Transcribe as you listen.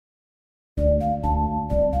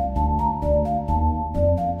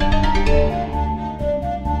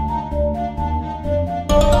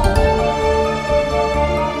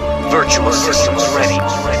Turbo systems ready.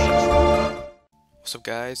 What's up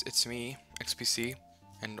guys, it's me, XPC,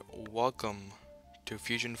 and welcome to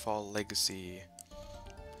Fusionfall Legacy.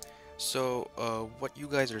 So, what you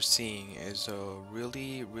guys are seeing is a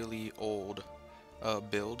really old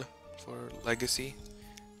build for Legacy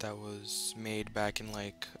that was made back in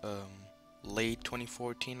like late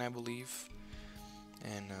 2014, I believe.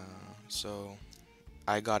 And so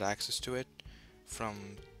I got access to it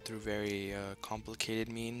through very complicated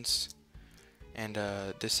means. And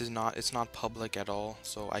it's not public at all,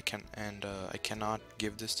 so I cannot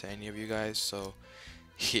give this to any of you guys, so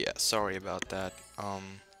yeah, sorry about that.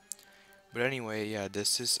 But anyway, yeah,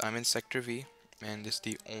 I'm in Sector V, and this is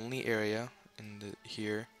the only area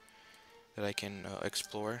here that I can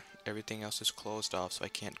explore. Everything else is closed off, so I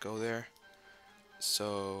can't go there.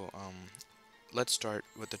 So let's start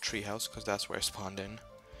with the treehouse, because that's where I spawned in.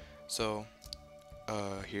 So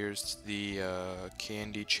here's the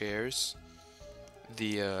candy chairs,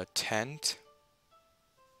 the tent,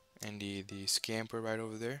 and the scamper right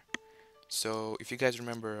over there. So if you guys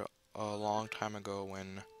remember a long time ago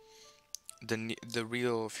when the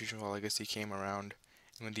real Fusionfall Legacy came around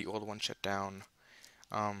and when the old one shut down,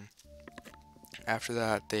 after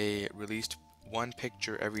that they released one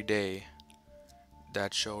picture every day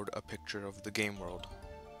that showed a picture of the game world.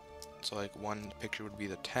 So like one picture would be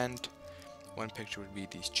the tent, one picture would be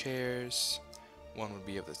these chairs, one would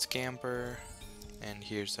be of the scamper, and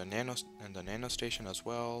here's the nano station as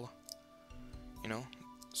well, you know.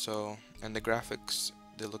 So, and the graphics,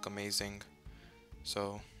 they look amazing.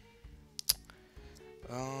 So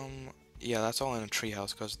yeah, that's all in a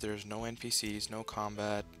treehouse because there's no NPCs, no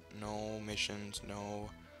combat, no missions,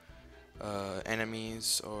 no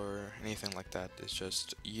enemies or anything like that. It's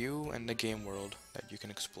just you and the game world that you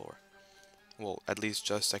can explore. Well, at least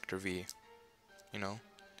just Sector V, you know.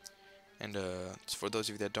 And for those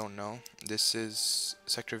of you that don't know, this is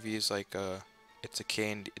Sector V is like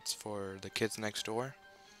it's for the kids next door.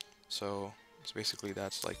 So it's basically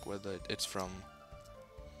that's like where it's from.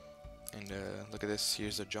 And look at this.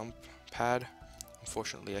 Here's a jump pad.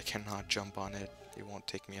 Unfortunately, I cannot jump on it. It won't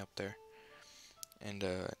take me up there. And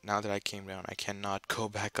now that I came down, I cannot go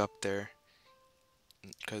back up there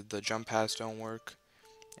because the jump pads don't work.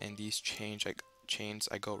 And these chains,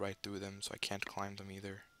 I go right through them, so I can't climb them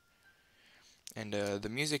either. And the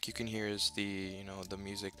music you can hear is the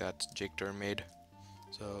music that Durr made.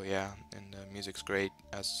 So yeah, and the music's great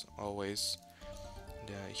as always.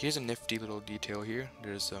 And, here's a nifty little detail here.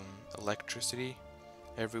 There's electricity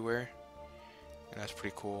everywhere, and that's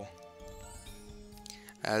pretty cool.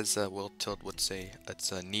 As Wiltilt would say,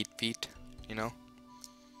 it's a neat feat, you know.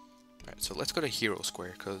 Alright, so let's go to Hero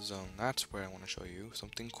Square, because that's where I want to show you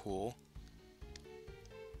something cool.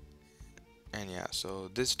 And yeah, so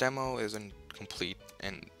this demo isn't complete,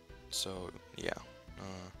 and so yeah.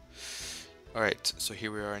 Alright, so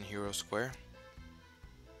here we are in Hero Square.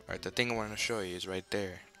 Alright, the thing I want to show you is right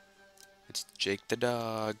there. It's Jake the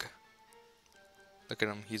dog. Look at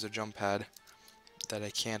him, he's a jump pad that I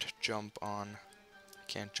can't jump on.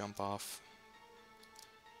 I can't jump off.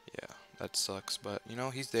 Yeah, that sucks, but you know,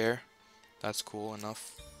 he's there. That's cool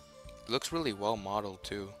enough. He looks really well modeled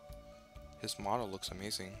too. His model looks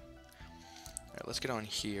amazing. Alright, let's get on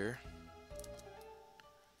here.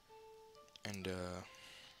 And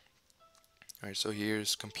alright, so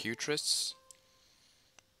here's Computrists.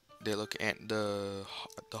 They look the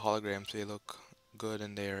holograms, they look good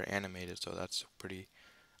and they're animated, so that's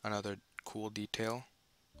another cool detail.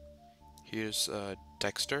 Here's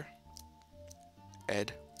Dexter,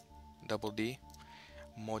 Ed, Double D,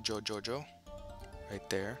 Mojo Jojo, right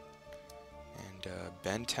there, and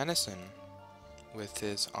Ben Tennyson with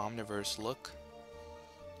his Omniverse look.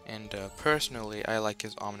 And personally, I like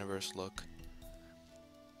his Omniverse look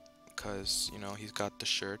because, you know, he's got the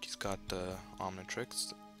shirt, he's got the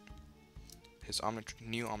Omnitrix. His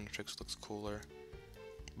new Omnitrix looks cooler,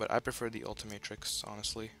 but I prefer the Ultimatrix,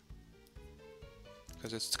 honestly,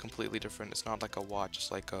 because it's completely different. It's not like a watch,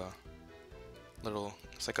 it's like a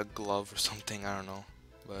it's like a glove or something, I don't know.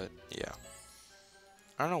 But yeah,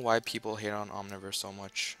 I don't know why people hate on Omniverse so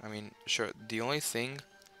much. I mean, sure, the only thing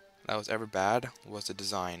that was ever bad was the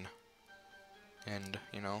design, and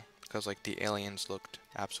you know, because like the aliens looked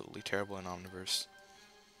absolutely terrible in Omniverse,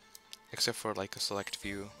 except for like a select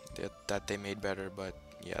few that they made better. But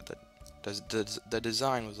yeah, the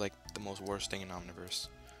design was like the most worst thing in Omniverse.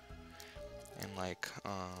 And like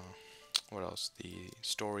what else, the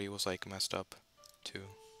story was like messed up too,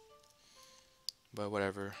 but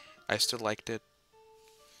whatever, I still liked it.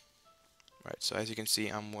 Right, so as you can see,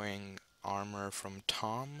 I'm wearing armor from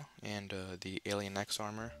Tom and the Alien X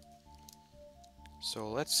armor. So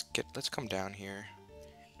let's come down here,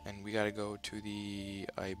 and we gotta go to the,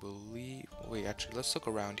 I believe, wait, actually let's look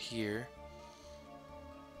around here,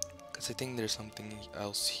 because I think there's something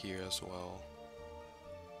else here as well.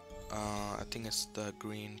 I think it's the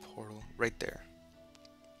green portal right there.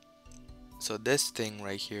 So this thing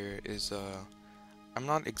right here is I'm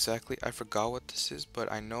not exactly, I forgot what this is,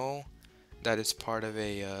 but I know that it's part of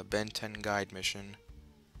a Ben 10 guide mission.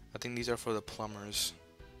 I think these are for the plumbers,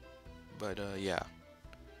 but yeah.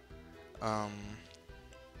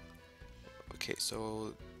 Okay,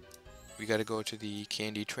 so we gotta go to the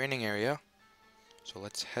K&D training area, so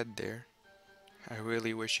let's head there. I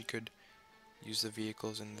really wish you could use the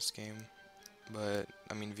vehicles in this game, but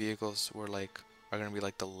I mean vehicles are gonna be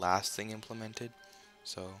like the last thing implemented,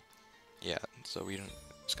 so yeah, so we don't,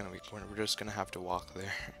 it's gonna be, we're just gonna have to walk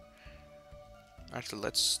there. Actually,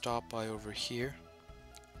 let's stop by over here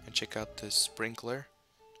and check out this sprinkler,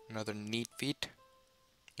 another neat feat,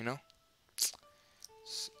 you know.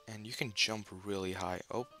 And you can jump really high.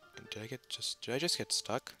 Oh, did I just get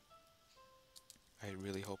stuck? I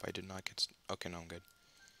really hope I did not get okay, no, I'm good.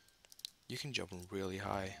 You can jump really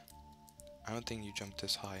high. I don't think you jumped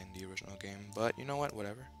this high in the original game, but you know what,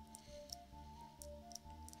 whatever.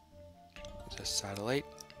 There's a satellite.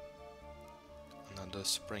 Another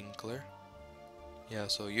sprinkler. Yeah,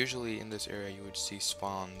 so usually in this area you would see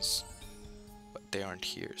spawns, but they aren't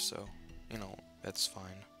here, so, you know, that's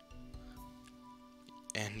fine.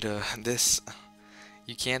 And this,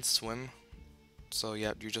 you can't swim, so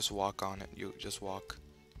yeah, you just walk on it. You just walk.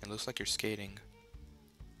 It looks like you're skating.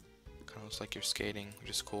 Kind of looks like you're skating, which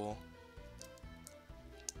is cool.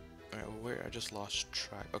 Alright, where? I just lost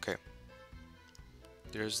track. Okay.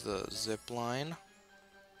 There's the zip line.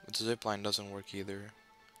 But the zip line doesn't work either.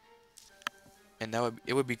 And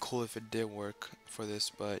it would be cool if it did work for this,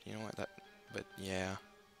 but you know what? But yeah.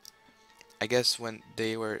 I guess when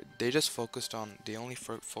they just focused on, they only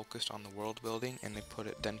focused on the world building, and they put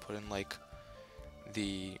in like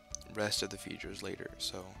the rest of the features later.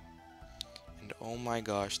 So, and oh my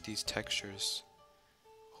gosh, these textures,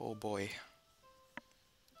 oh boy,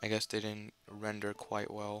 I guess they didn't render quite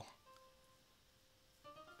well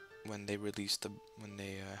when they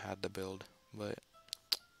had the build. But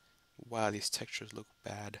wow, these textures look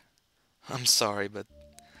bad. I'm sorry, but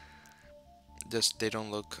they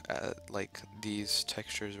don't look like these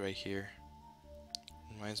textures right here.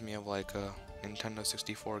 Reminds me of like a Nintendo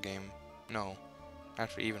 64 game. No,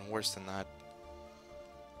 actually even worse than that.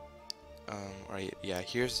 Right, yeah,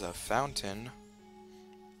 here's a fountain.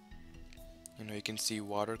 You know, you can see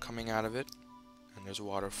water coming out of it, and there's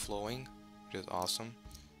water flowing, which is awesome.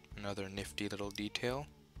 Another nifty little detail.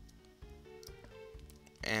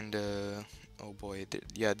 And oh boy,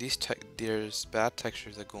 yeah, there's bad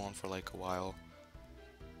textures that go on for like a while.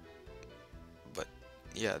 But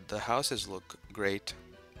yeah, the houses look great.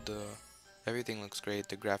 Everything looks great.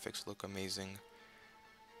 The graphics look amazing.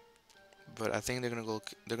 But I think they're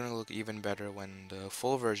gonna look even better when the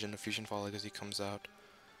full version of Fusionfall Legacy comes out.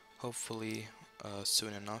 Hopefully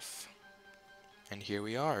soon enough. And here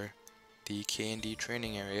we are, the K&D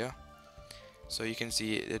training area. So you can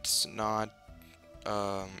see it's not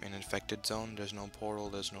an infected zone. There's no portal,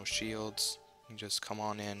 there's no shields. You just come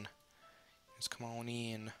on in. Just come on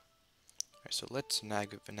in. Alright, so let's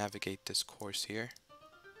navigate this course here.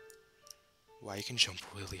 Wow, you can jump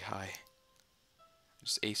really high.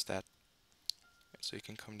 Just ace that. So you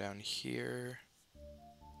can come down here.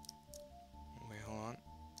 Wait, hold on.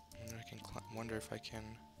 Wonder if I can.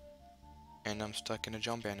 And I'm stuck in a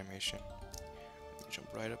jump animation. Jump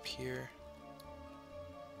right up here.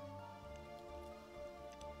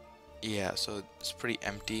 Yeah, so it's pretty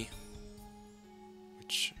empty.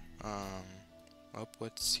 Which,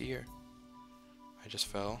 what's here? I just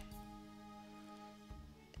fell.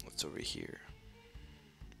 What's over here?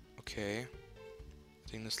 Okay. I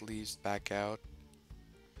think this leads back out.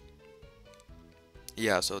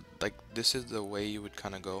 Yeah, so like this is the way you would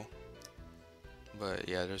kind of go. But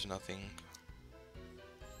yeah, there's nothing.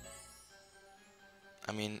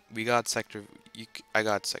 I mean, we got sector.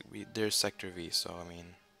 There's sector V, so I mean,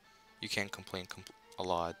 you can't complain a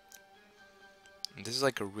lot. And this is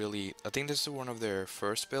like I think this is one of their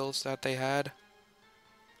first builds that they had.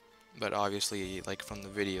 But obviously, like from the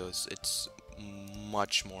videos, it's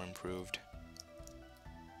much more improved.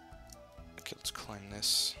 Okay, let's climb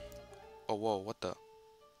this. Oh, whoa, what the?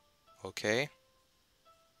 Okay.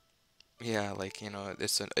 Yeah, like, you know,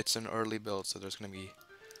 it's an early build, so there's gonna be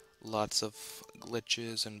lots of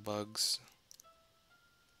glitches and bugs.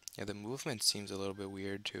 Yeah, the movement seems a little bit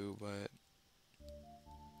weird too, but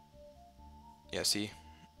yeah, see,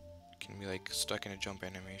 you can be like stuck in a jump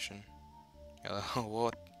animation.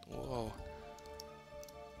 What? Whoa.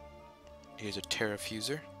 Here's a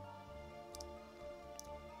terrafuser.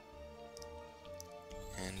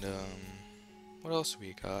 And what else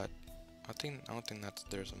we got? I don't think that's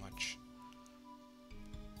there's much.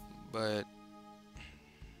 But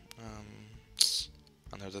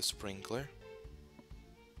another sprinkler.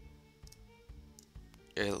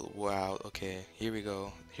 Wow, okay, here we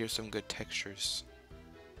go. Here's some good textures.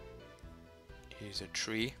 Here's a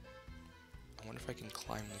tree. I wonder if I can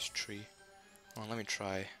climb this tree. Oh, let me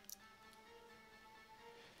try.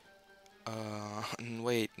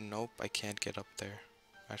 Wait, nope, I can't get up there.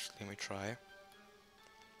 Actually, let me try.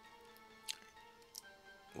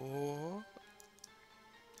 Oh.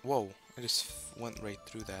 Whoa, I just went right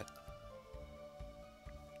through that.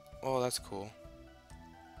 Oh, that's cool.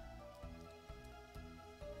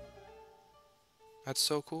 That's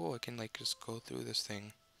so cool, I can like just go through this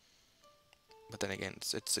thing. But then again,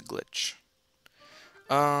 it's a glitch.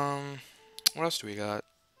 What else do we got?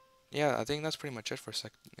 Yeah, I think that's pretty much it for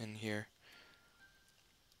in here.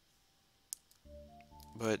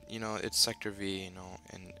 But, you know, it's Sector V, you know,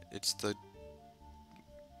 and it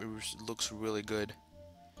looks really good.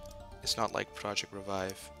 It's not like Project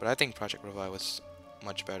Revive, but I think Project Revive was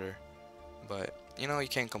much better. But, you know, you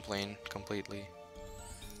can't complain completely.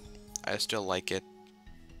 I still like it.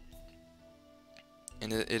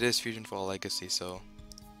 And it is Fusionfall Legacy, so...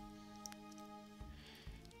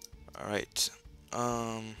 Alright.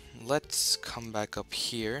 Let's come back up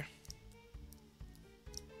here.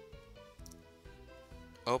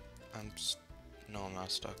 Oh, no, I'm not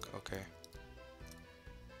stuck. Okay.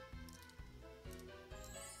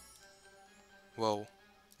 Whoa.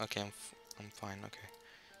 Okay, I'm fine. Okay.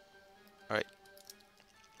 Alright.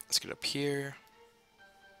 Let's get up here.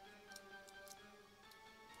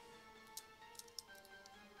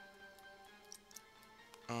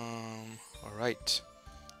 Alright.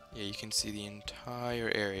 Yeah, you can see the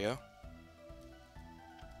entire area.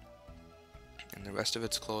 And the rest of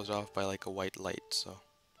it's closed off by like a white light, so.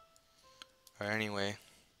 Alright, anyway.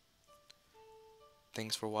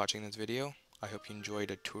 Thanks for watching this video. I hope you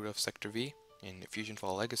enjoyed a tour of Sector V in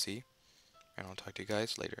Fusionfall Legacy. And I'll talk to you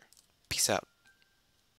guys later. Peace out.